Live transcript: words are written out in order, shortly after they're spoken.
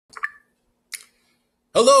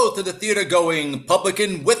Hello to the theater-going public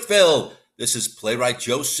in Whitfield. This is playwright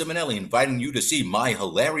Joe Simonelli inviting you to see my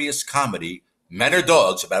hilarious comedy, Men Are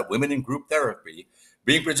Dogs, about women in group therapy,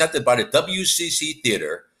 being presented by the WCC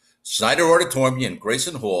Theater, Snyder Auditorium in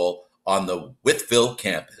Grayson Hall on the Whitfield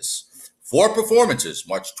campus. 4 performances,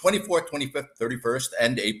 March 24th, 25th, 31st,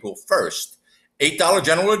 and April 1st. $8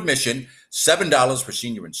 general admission, $7 for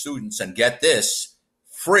senior and students, and get this,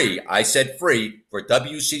 free, I said free, for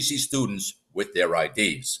WCC students with their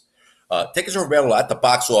IDs. Tickets are available at the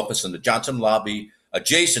box office in the Johnson lobby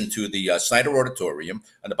adjacent to the Snyder Auditorium,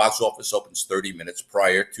 and the box office opens 30 minutes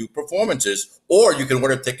prior to performances. Or you can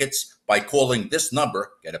order tickets by calling this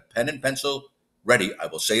number. Get a pen and pencil ready. I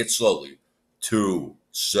will say it slowly.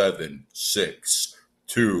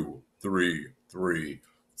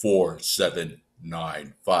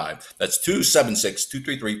 276-233-4795. That's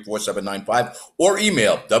 276-233-4795. Or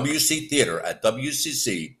email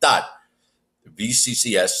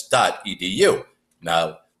wctheater@wcc.vccs.edu.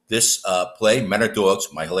 Now, this play, Men Are Dogs,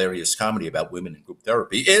 my hilarious comedy about women in group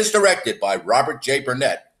therapy, is directed by Robert J.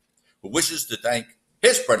 Burnett, who wishes to thank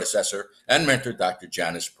his predecessor and mentor, Dr.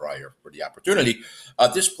 Janice Pryor, for the opportunity.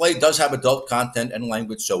 This play does have adult content and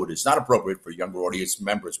language, so it is not appropriate for younger audience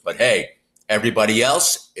members. But hey, everybody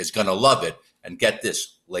else is going to love it. And get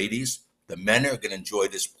this, ladies, the men are going to enjoy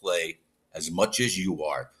this play as much as you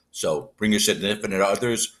are. So bring your significant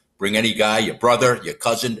others, bring any guy, your brother, your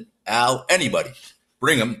cousin, Al, anybody.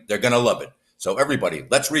 Bring them. They're going to love it. So everybody,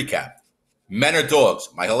 let's recap. Men Are Dogs,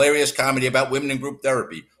 my hilarious comedy about women in group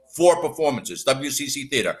therapy. 4 performances, WCC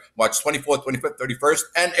Theater, March 24th, 25th, 31st,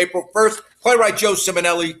 and April 1st. Playwright Joe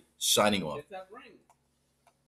Simonelli signing off.